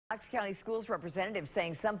Knox County Schools representatives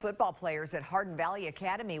saying some football players at Hardin Valley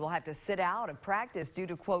Academy will have to sit out of practice due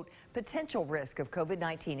to, quote, potential risk of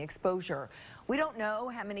COVID-19 exposure. We don't know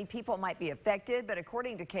how many people might be affected, but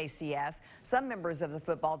according to KCS, some members of the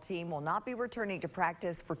football team will not be returning to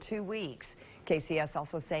practice for 2 weeks. KCS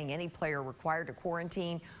also saying any player required to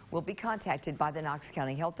quarantine will be contacted by the Knox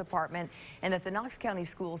County Health Department, and that the Knox County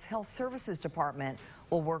Schools Health Services Department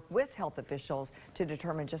will work with health officials to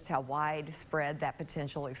determine just how widespread that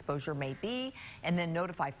potential exposure may be, and then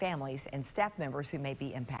notify families and staff members who may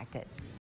be impacted.